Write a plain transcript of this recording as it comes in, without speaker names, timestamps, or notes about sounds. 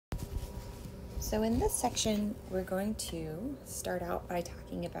So in this section, we're going to start out by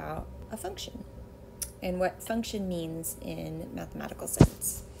talking about a function and what function means in mathematical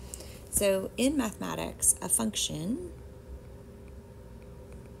sense. So in mathematics, a function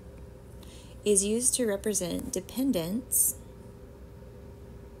is used to represent dependence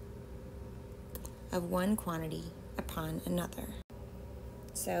of one quantity upon another.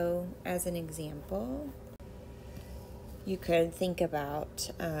 So as an example, you could think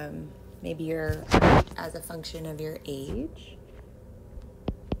about maybe your as a function of your age.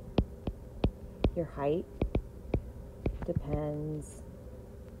 Your height depends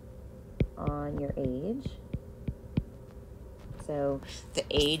on your age. So the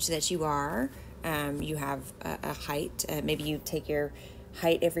age that you are, you have a height. Maybe you take your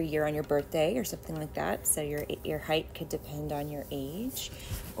height every year on your birthday or something like that. So your height could depend on your age,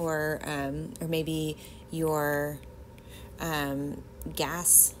 or maybe your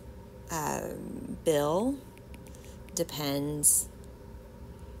gas bill depends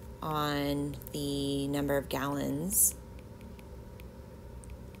on the number of gallons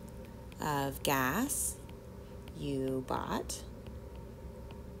of gas you bought,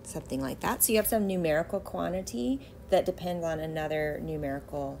 something like that. So you have some numerical quantity that depends on another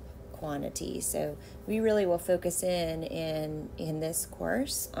numerical quantity. So we really will focus in this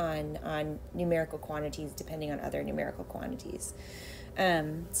course on numerical quantities depending on other numerical quantities.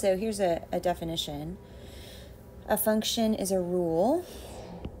 So here's a definition. A function is a rule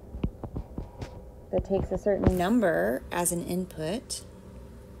that takes a certain number as an input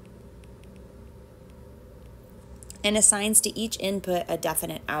and assigns to each input a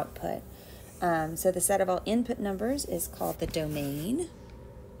definite output. So the set of all input numbers is called the domain.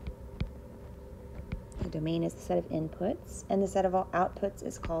 The domain is the set of inputs, and the set of all outputs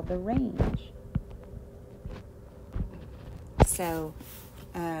is called the range. So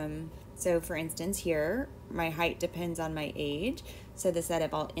for instance, here, my height depends on my age. So the set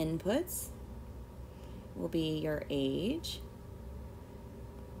of all inputs will be your age.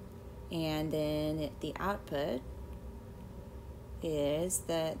 And then the output is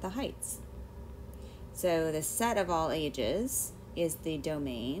the heights. So the set of all ages is the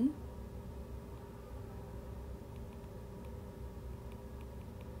domain.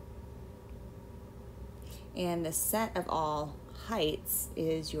 And the set of all heights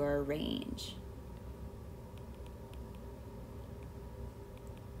is your range.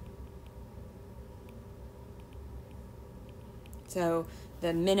 So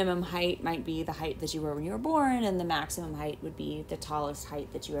the minimum height might be the height that you were when you were born, and the maximum height would be the tallest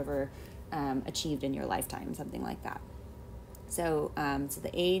height that you ever achieved in your lifetime, something like that. So, so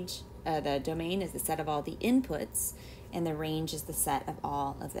the domain is the set of all the inputs, and the range is the set of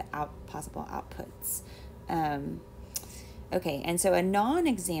all of the possible outputs. Okay, and so a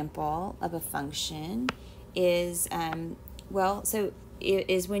non-example of a function is,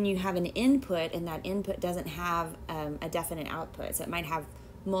 is when you have an input and that input doesn't have a definite output. So it might have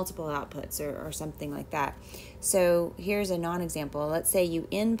multiple outputs or something like that. So here's a non-example. Let's say you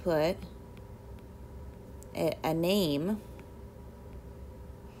input a name,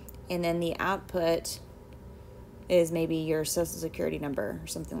 and then the output is maybe your social security number or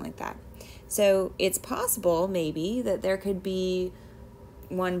something like that. So it's possible maybe that there could be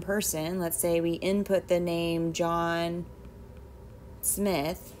one person. Let's say we input the name John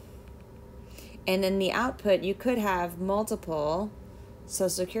Smith, and then the output, you could have multiple social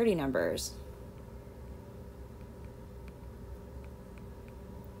security numbers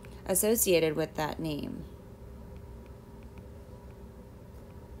associated with that name.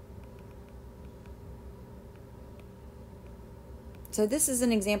 So this is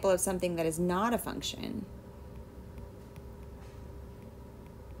an example of something that is not a function,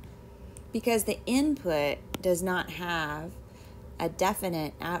 because the input does not have a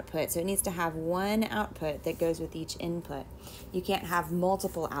definite output. So it needs to have one output that goes with each input. You can't have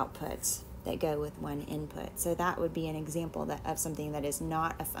multiple outputs that go with one input. So that would be an example of something that is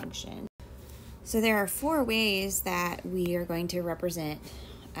not a function. So there are 4 ways that we are going to represent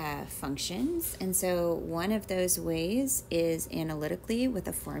functions. And so one of those ways is analytically with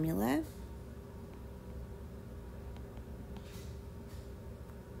a formula.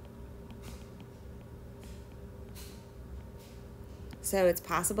 So it's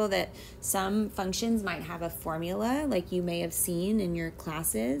possible that some functions might have a formula, like you may have seen in your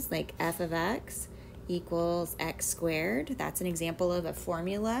classes, like f of x equals x squared. That's an example of a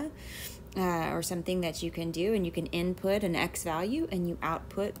formula or something that you can do, and you can input an x value and you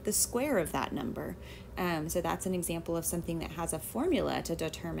output the square of that number. So that's an example of something that has a formula to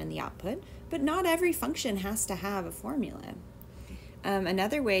determine the output, but not every function has to have a formula.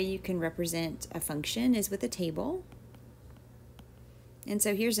 Another way you can represent a function is with a table. And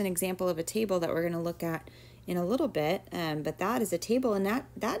so here's an example of a table that we're going to look at in a little bit, but that is a table, and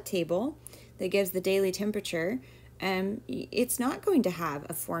that table that gives the daily temperature, it's not going to have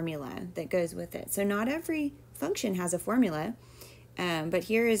a formula that goes with it. So not every function has a formula, but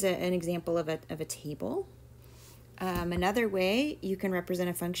here is an example of a table. Another way you can represent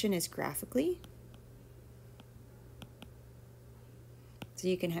a function is graphically. So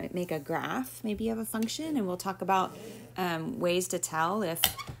you can make a graph maybe of a function, and we'll talk about ways to tell if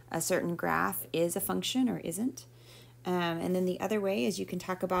a certain graph is a function or isn't. And then the other way is you can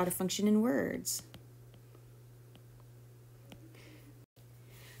talk about a function in words.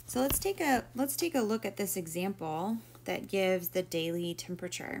 So let's take a look at this example that gives the daily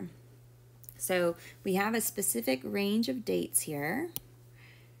temperature. So we have a specific range of dates here,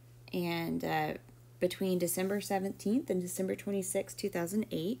 and between December 17th and December 26th,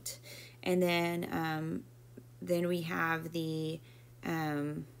 2008. And then we have the,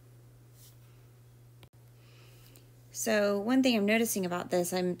 so one thing I'm noticing about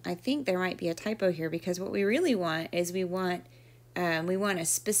this, I think there might be a typo here, because what we really want is we want a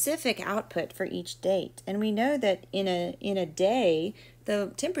specific output for each date. And we know that in a day,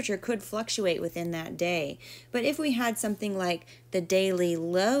 the temperature could fluctuate within that day. But if we had something like the daily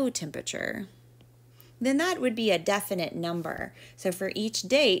low temperature, then that would be a definite number. So for each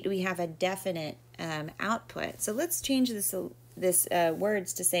date, we have a definite output. So let's change this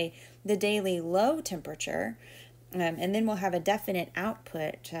words to say the daily low temperature, and then we'll have a definite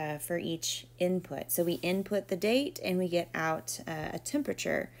output for each input. So we input the date, and we get out a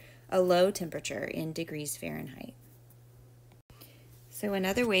temperature, a low temperature in degrees Fahrenheit. So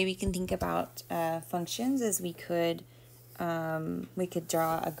another way we can think about functions is we could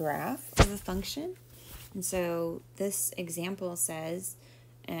draw a graph of a function. And so this example says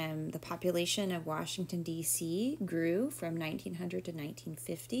the population of Washington, D.C. grew from 1900 to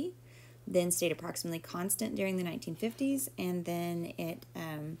 1950, then stayed approximately constant during the 1950s, and then it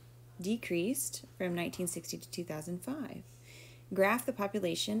decreased from 1960 to 2005. Graph the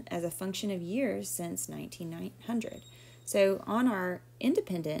population as a function of years since 1900. So on our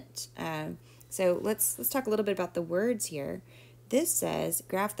independent, so let's talk a little bit about the words here. This says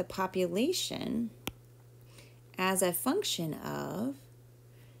graph the population as a function of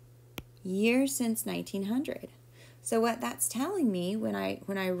years since 1900. So what that's telling me when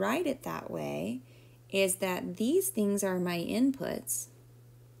I write it that way is that these things are my inputs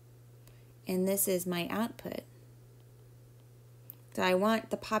and this is my output. So I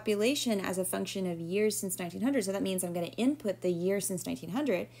want the population as a function of years since 1900. So that means I'm going to input the year since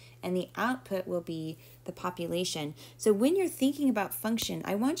 1900, and the output will be the population. So when you're thinking about function,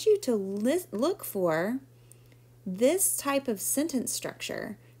 I want you to look for this type of sentence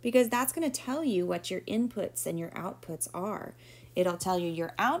structure, because that's going to tell you what your inputs and your outputs are. It'll tell you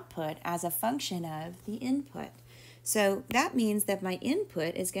your output as a function of the input. So that means that my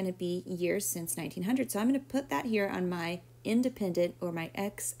input is going to be years since 1900. So I'm going to put that here on my independent, or my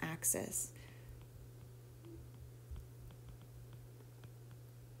x-axis.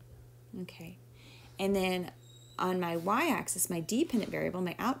 Okay. And then on my y-axis, my dependent variable,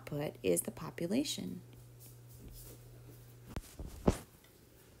 my output, is the population.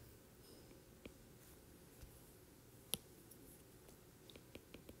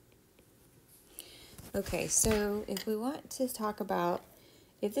 Okay, so if we want to talk about,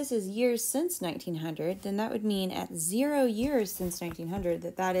 if this is years since 1900, then that would mean at 0 years since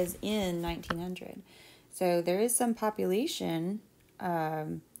 1900 that is in 1900. So there is some population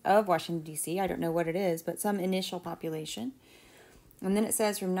of Washington, D.C. I don't know what it is, but some initial population. And then it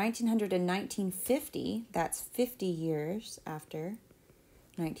says from 1900 to 1950, that's 50 years after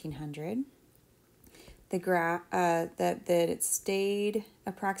 1900. The graph that it stayed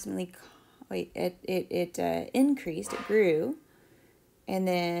approximately. It increased, it grew, and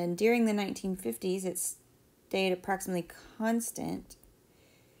then during the 1950s it stayed approximately constant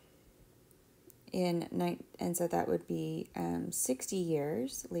and so that would be 60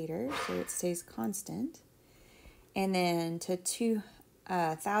 years later, so it stays constant. And then to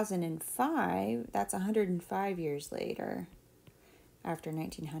 2005, that's 105 years later after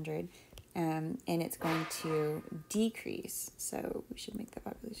 1900, and it's going to decrease, so we should make the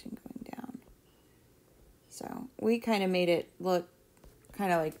population going down. So we kind of made it look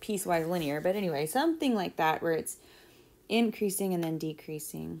kind of like piecewise linear, but anyway, something like that where it's increasing and then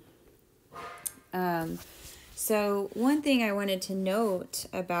decreasing. So one thing I wanted to note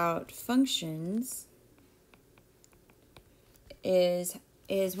about functions is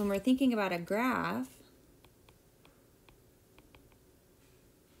when we're thinking about a graph,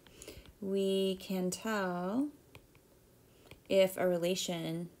 we can tell if a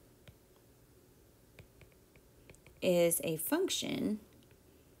relation is a function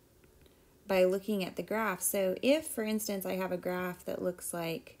by looking at the graph. So if, for instance, I have a graph that looks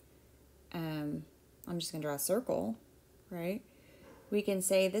like, I'm just going to draw a circle, right? We can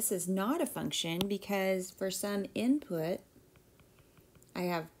say this is not a function because for some input, I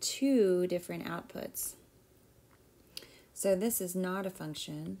have two different outputs. So this is not a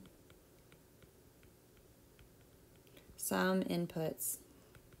function. Some inputs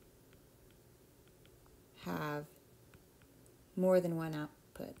have more than one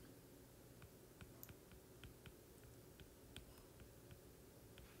output.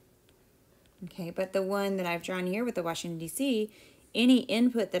 Okay, but the one that I've drawn here with the Washington, D.C., any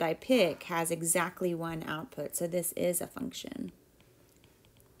input that I pick has exactly one output, so this is a function.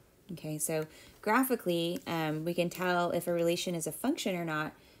 Okay, so graphically, we can tell if a relation is a function or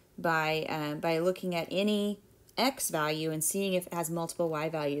not by looking at any x value and seeing if it has multiple y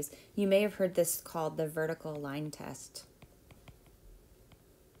values. You may have heard this called the vertical line test.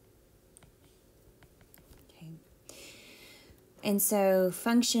 Okay, and so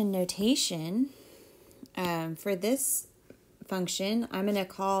function notation, for this function, I'm going to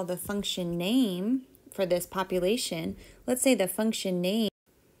call the function name for this population. Let's say the function name.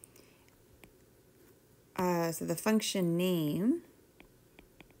 So the function name,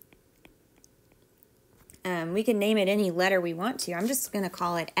 we can name it any letter we want to. I'm just going to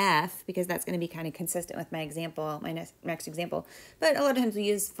call it F because that's going to be kind of consistent with my example, my next example. But a lot of times we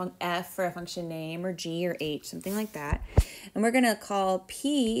use F for a function name, or G or H, something like that. And we're going to call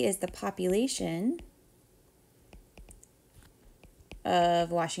P is the population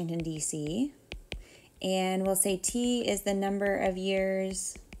of Washington, D.C. And we'll say T is the number of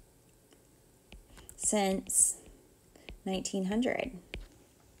years since 1900.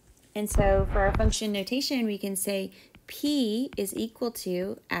 And so for our function notation, we can say P is equal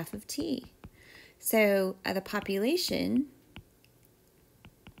to F of T. So the population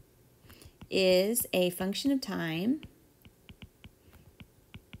is a function of time.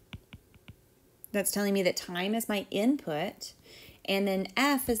 That's telling me that time is my input, and then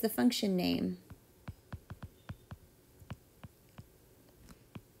F is the function name.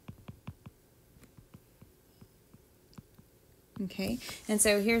 Okay, and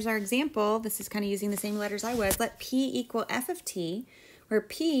so here's our example. This is kind of using the same letters I was. Let P equal F of T, where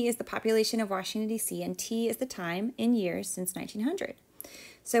P is the population of Washington, D.C., and T is the time in years since 1900.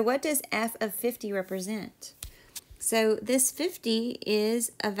 So what does F of 50 represent? So this 50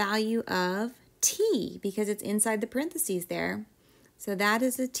 is a value of T because it's inside the parentheses there. So that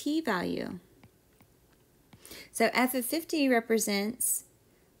is a T value. So F of 50 represents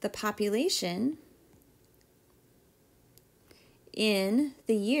the population in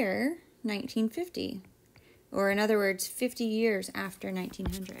the year 1950, or in other words, 50 years after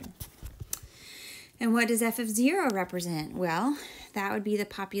 1900. And what does F of 0 represent? Well, that would be the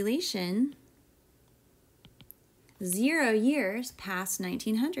population 0 years past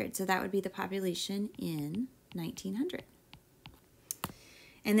 1900. So that would be the population in 1900.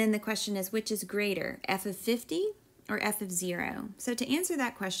 And then the question is, which is greater, F of 50 or F of 0? So to answer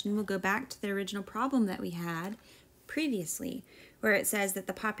that question, we'll go back to the original problem that we had previously, where it says that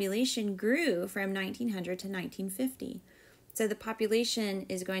the population grew from 1900 to 1950. So the population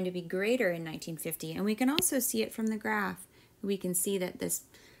is going to be greater in 1950, and we can also see it from the graph. We can see that this,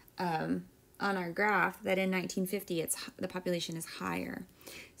 on our graph, that in 1950 the population is higher.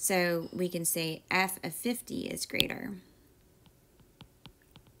 So we can say F of 50 is greater.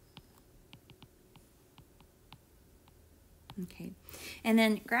 Okay, and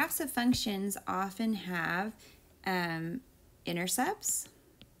then graphs of functions often have intercepts.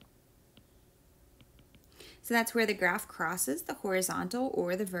 So that's where the graph crosses the horizontal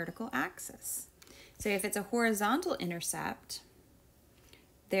or the vertical axis. So if it's a horizontal intercept,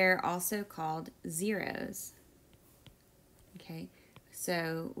 they're also called zeros. Okay,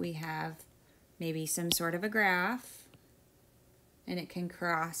 so we have maybe some sort of a graph, and it can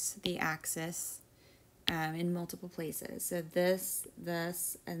cross the axis in multiple places. So this,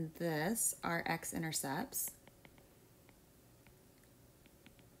 and this are x-intercepts,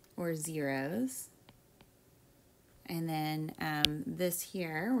 or zeros. And then this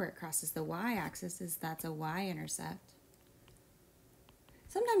here, where it crosses the y-axis, that's a y-intercept.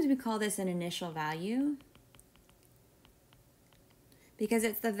 Sometimes we call this an initial value because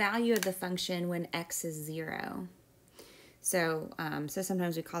it's the value of the function when x is 0. So, so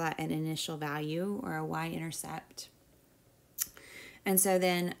sometimes we call that an initial value or a y-intercept. And so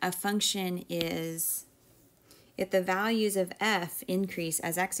then a function is If the values of f increase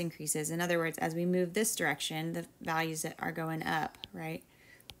as x increases, in other words, as we move this direction, the values that are going up, right?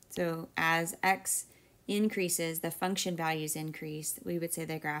 So as x increases, the function values increase, we would say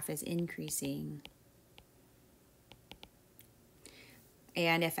the graph is increasing.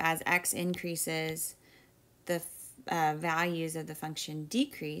 And if as x increases, the values of the function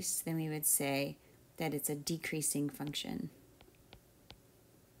decrease, then we would say that it's a decreasing function.